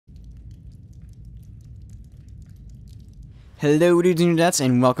Hello dudes and dudettes,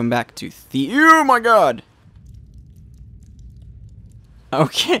 and welcome back to Oh my god!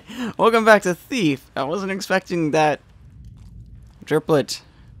 Okay, welcome back to Thief. I wasn't expecting that driplet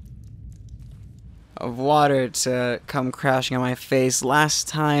of water to come crashing on my face. Last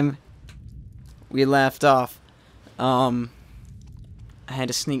time we left off, I had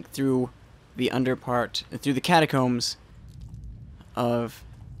to sneak through the through the catacombs of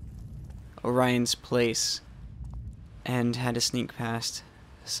Orion's place, and had to sneak past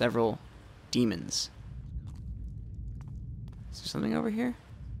several demons. Is there something over here?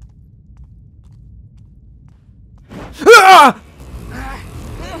 Ah!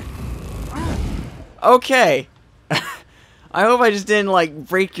 Okay. I hope I just didn't, like,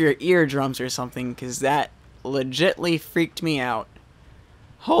 break your eardrums or something, because that legitly freaked me out.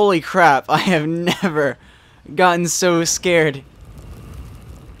 Holy crap, I have never gotten so scared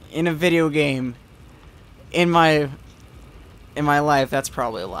in a video game in my life. That's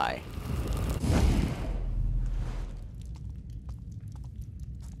probably a lie.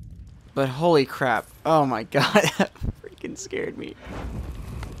 But holy crap. Oh my god, that freaking scared me.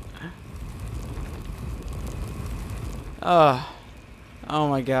 Oh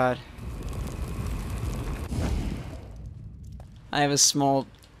my god. I have a small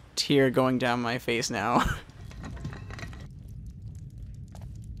tear going down my face now.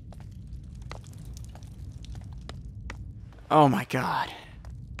 Oh my god.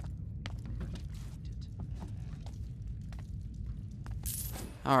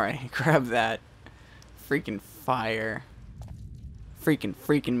 Alright, grab that. Freaking fire.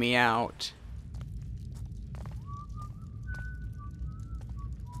 Freaking me out.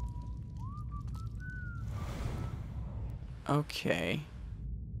 Okay.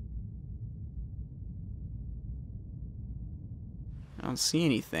 I don't see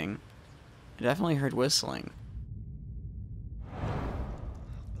anything. I definitely heard whistling.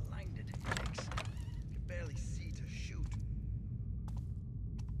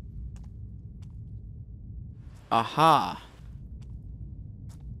 Aha.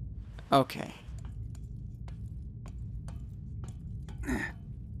 Okay.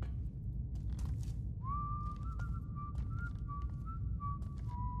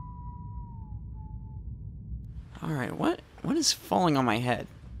 Alright, what is falling on my head?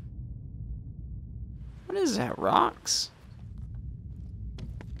 What is that, rocks?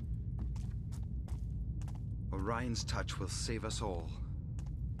 Orion's touch will save us all.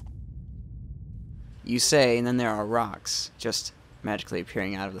 You say, and then there are rocks just magically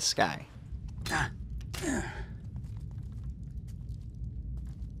appearing out of the sky.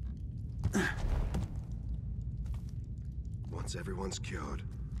 Once everyone's cured,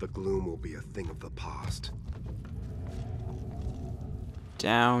 the gloom will be a thing of the past.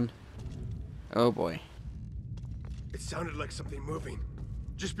 Down. Oh boy. It sounded like something moving.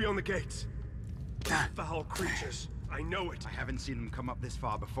 Just beyond the gates. Foul creatures. I know it. I haven't seen them come up this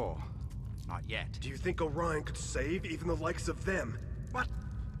far before. Not yet. Do you think Orion could save even the likes of them? What?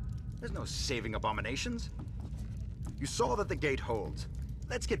 There's no saving abominations. You saw that the gate holds.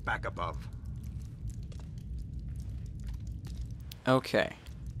 Let's get back above. Okay.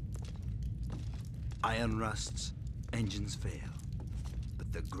 Iron rusts, engines fail,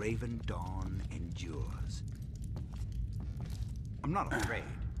 but the graven dawn endures. I'm not afraid.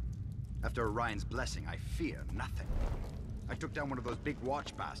 After Orion's blessing, I fear nothing. I took down one of those big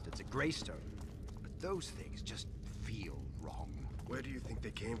watch bastards at Greystone, but those things just feel wrong. Where do you think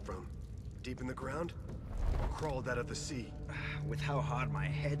they came from? Deep in the ground? Or crawled out of the sea? With how hard my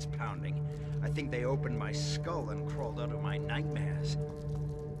head's pounding, I think they opened my skull and crawled out of my nightmares.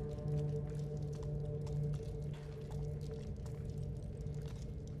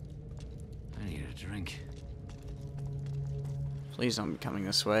 I need a drink. Please don't be coming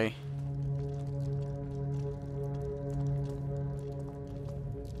this way.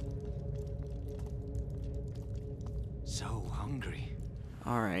 So hungry.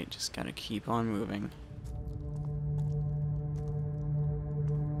 Alright, just gotta keep on moving.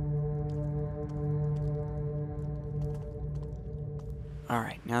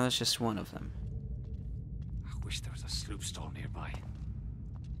 Alright, now that's just one of them. I wish there was a sloop stall nearby.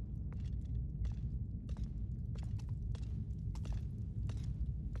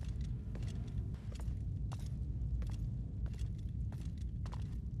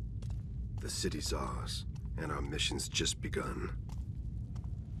 The city's ours, and our mission's just begun.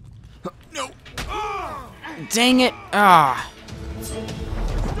 No! Dang it! Ah!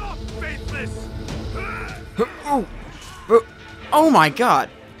 Stop, faithless! Oh! Oh my god!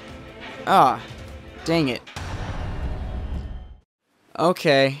 Ah. Dang it.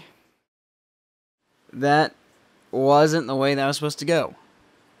 Okay. That wasn't the way that was supposed to go.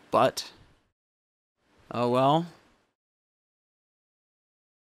 But, oh well.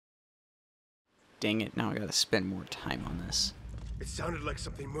 Dang it, now I gotta spend more time on this. It sounded like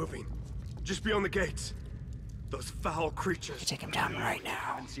something moving. Just beyond the gates. Those foul creatures. Take him down right I now.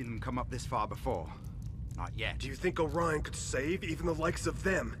 haven't seen them come up this far before. Not yet. Do you think Orion could save even the likes of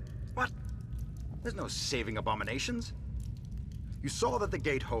them? What? There's no saving abominations. You saw that the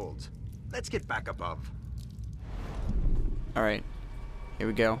gate holds. Let's get back above. Alright, here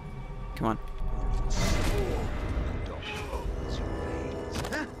we go. Come on.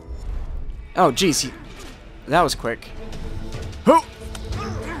 Oh, jeez, that was quick. Ho!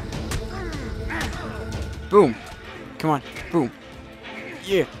 Boom. Come on, boom.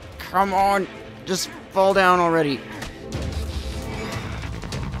 Yeah, come on. Just fall down already.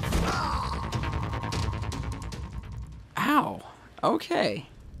 Ow. Okay.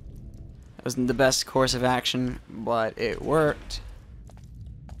 That wasn't the best course of action, but it worked.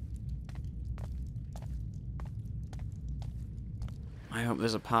 I hope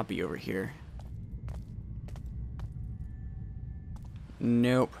there's a poppy over here.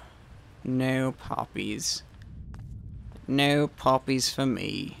 Nope. No poppies. No poppies for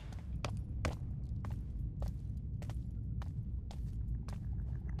me.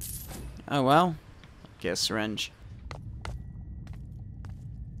 Oh well. Get a syringe.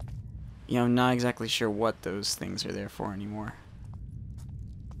 You know, I'm not exactly sure what those things are there for anymore.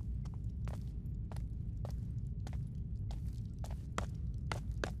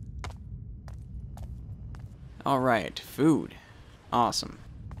 Alright, food. Awesome.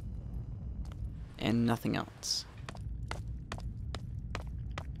 And nothing else.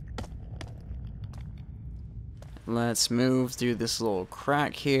 Let's move through this little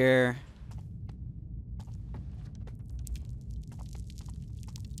crack here.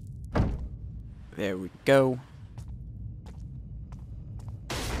 There we go.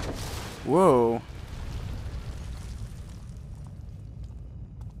 Whoa.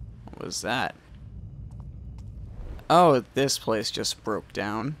 What was that? Oh, this place just broke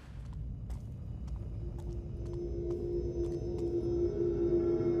down.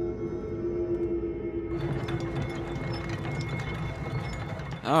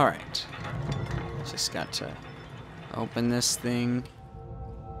 Alright. Just got to open this thing.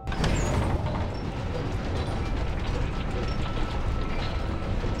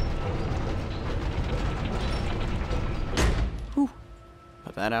 Whew.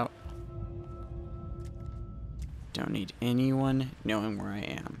 Put that out. Don't need anyone knowing where I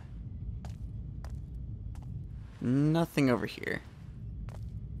am. Nothing over here.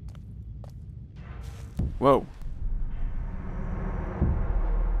 Whoa.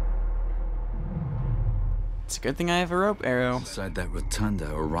 It's a good thing I have a rope arrow. Inside that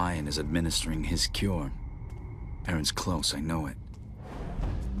rotunda, Orion is administering his cure. Aaron's close, I know it.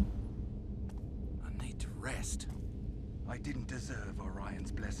 I need to rest. I didn't deserve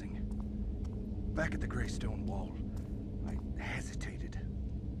Orion's blessing. Back at the Greystone Wall, I hesitated.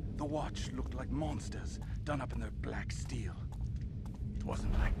 The Watch looked like monsters, done up in their black steel. It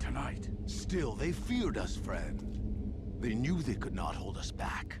wasn't like tonight. Still, they feared us, friend. They knew they could not hold us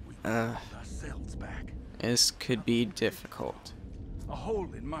back. Hold ourselves back. This could be difficult. A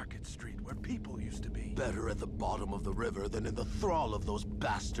hole in Market Street where people used to be. Better at the bottom of the river than in the thrall of those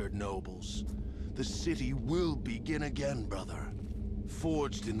bastard nobles. The city will begin again, brother.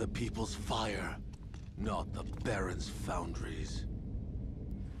 Forged in the people's fire, not the Baron's foundries.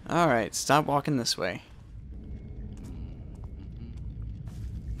 Alright, stop walking this way.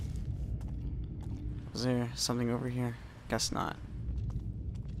 Is there something over here? Guess not.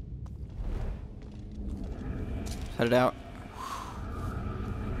 Head it out.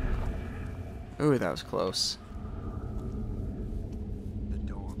 Ooh, that was close. The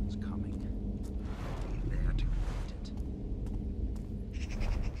dawn's coming. Be there to greet it.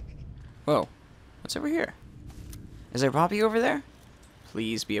 Whoa. What's over here? Is there a poppy over there?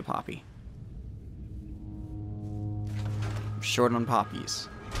 Please be a poppy. I'm short on poppies.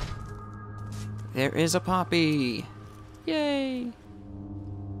 There is a poppy! Yay!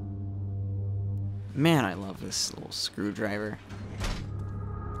 Man, I love this little screwdriver.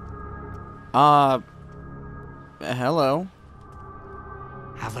 Hello.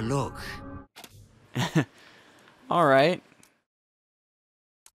 Have a look. Alright.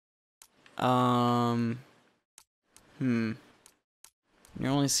 You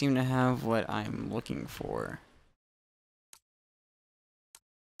only seem to have what I'm looking for.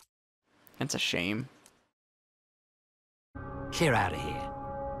 That's a shame. Clear out of here.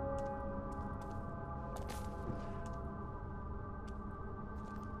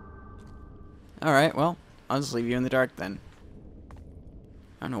 Alright, well, I'll just leave you in the dark then.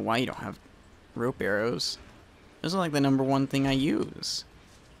 I don't know why you don't have rope arrows. Those are like the #1 thing I use.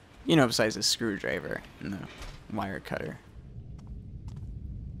 You know, besides the screwdriver and the wire cutter.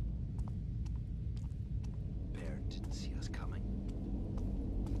 Bear didn't see us coming.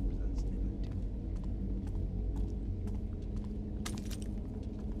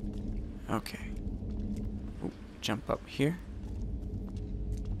 Okay. Ooh, jump up here.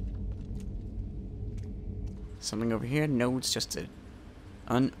 Something over here? No, it's just an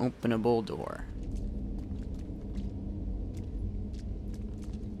unopenable door.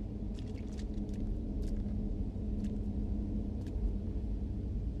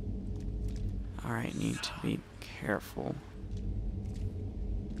 Alright, need to be careful.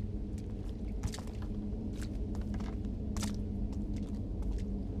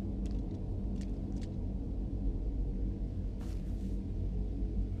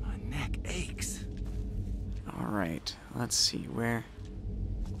 My neck aches. Alright, let's see where.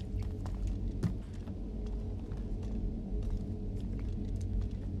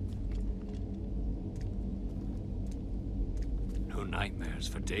 No nightmares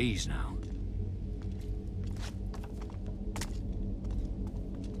for days now.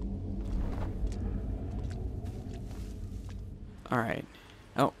 Alright.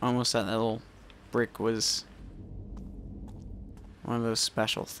 Oh, almost thought that little brick was one of those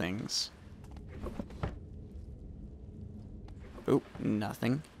special things. Boop,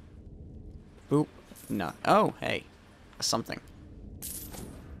 nothing. Boop, no. Oh, hey. Something.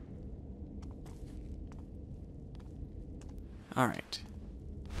 Alright.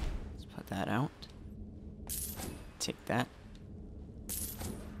 Let's put that out. Take that.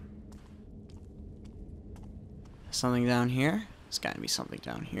 Something down here? There's gotta be something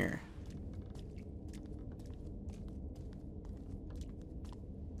down here.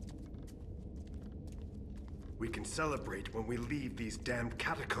 We can celebrate when we leave these damned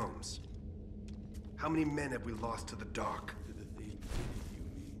catacombs. How many men have we lost to the dark? To the thieves, you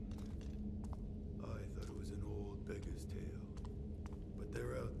mean? I thought it was an old beggar's tale. But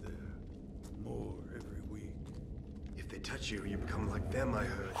they're out there. More every week. If they touch you, you become like them, I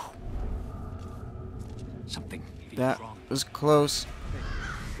heard. Something feels That wrong. was close.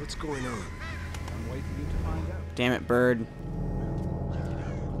 What's going on? I'm waiting for you to find out. Damn it, bird.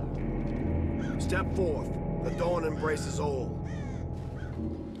 Step forth. The dawn embraces all.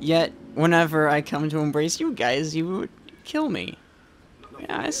 Yet, whenever I come to embrace you guys, you would kill me.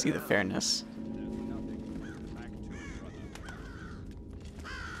 Yeah, I see the fairness.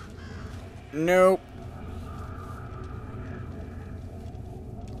 Nope.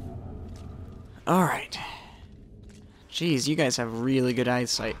 Alright. Jeez, you guys have really good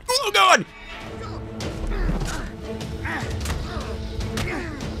eyesight. Oh god!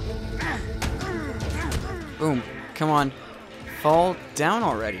 Boom. Come on. Fall down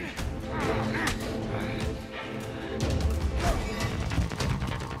already.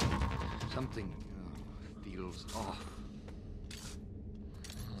 Something feels off.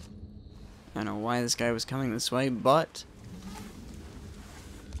 I don't know why this guy was coming this way, but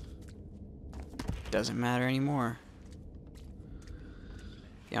doesn't matter anymore.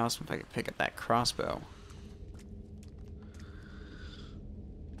 Be awesome if I could pick up that crossbow.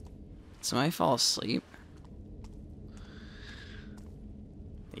 Did somebody fall asleep?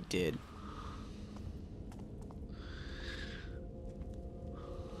 They did.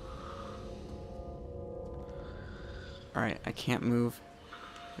 Alright, I can't move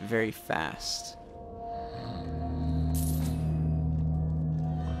very fast.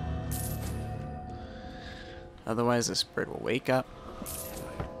 Otherwise this bird will wake up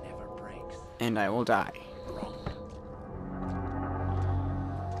Never breaks. and I will die.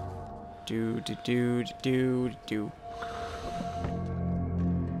 Do do do do do.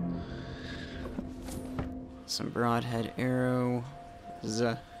 Some broadhead arrow.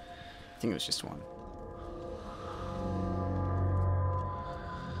 I think it was just one.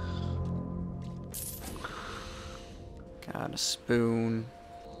 Got a spoon.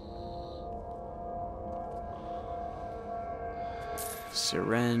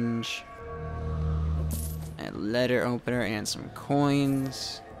 Syringe. A letter opener and some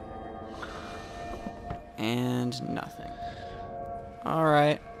coins. And nothing.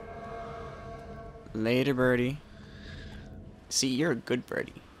 Alright. Later, birdie. See, you're a good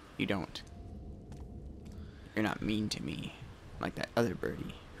birdie. You don't. You're not mean to me. Like that other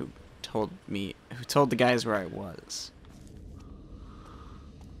birdie who told the guys where I was.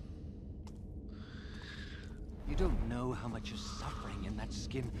 You don't know how much you're suffering in that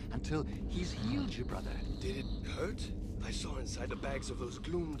skin until he's healed you, brother. Did it hurt? I saw inside the bags of those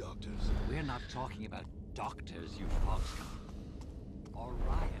gloom doctors. We're not talking about doctors, you foxcom.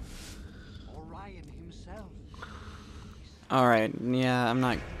 Orion. Orion himself. Alright, yeah, I'm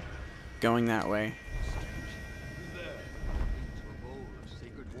not going that way. Into a bowl of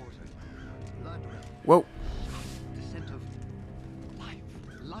sacred water. Blood realm. Whoa. The scent of life.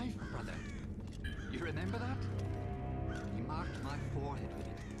 Life, brother. You remember that? He marked my forehead with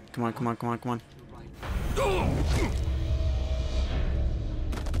it. Come on, come on, come on, come on. Nothing. No.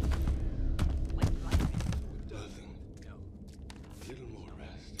 A little more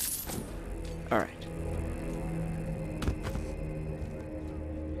rest. Alright.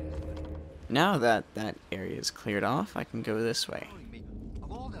 Now that that area is cleared off, I can go this way.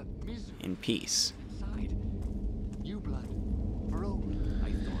 Of all the misery In peace. inside. New blood. For old.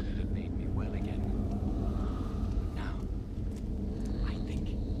 I thought it had made me well again. Now, I think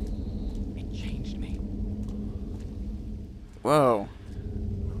it changed me. Whoa.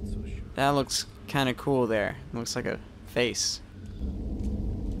 Not so sure. That looks kind of cool there. Looks like a face.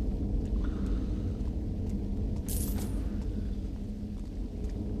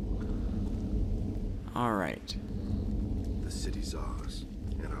 Alright. The city's ours,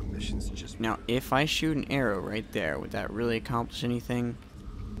 and our mission's just... Now, if I shoot an arrow right there, would that really accomplish anything?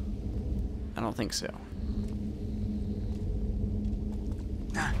 I don't think so.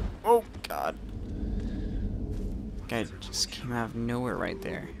 Oh, God. Guy just came out of nowhere right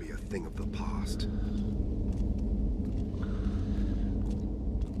there. Will be a thing of the past.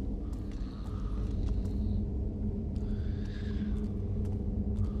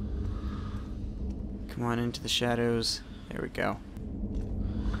 Come on into the shadows. There we go.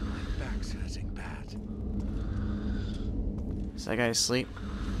 My back's hurting bad. Is that guy asleep?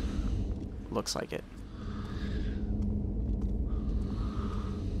 Looks like it.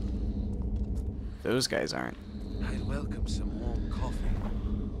 Those guys aren't. I'd welcome some warm coffee.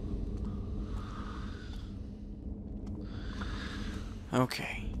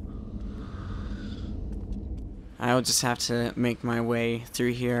 Okay. I'll just have to make my way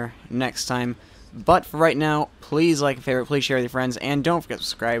through here next time. But for right now, please like and favorite, please share with your friends, and don't forget to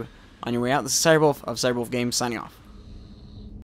subscribe on your way out. This is Cyberwolf of Cyberwolf Games signing off.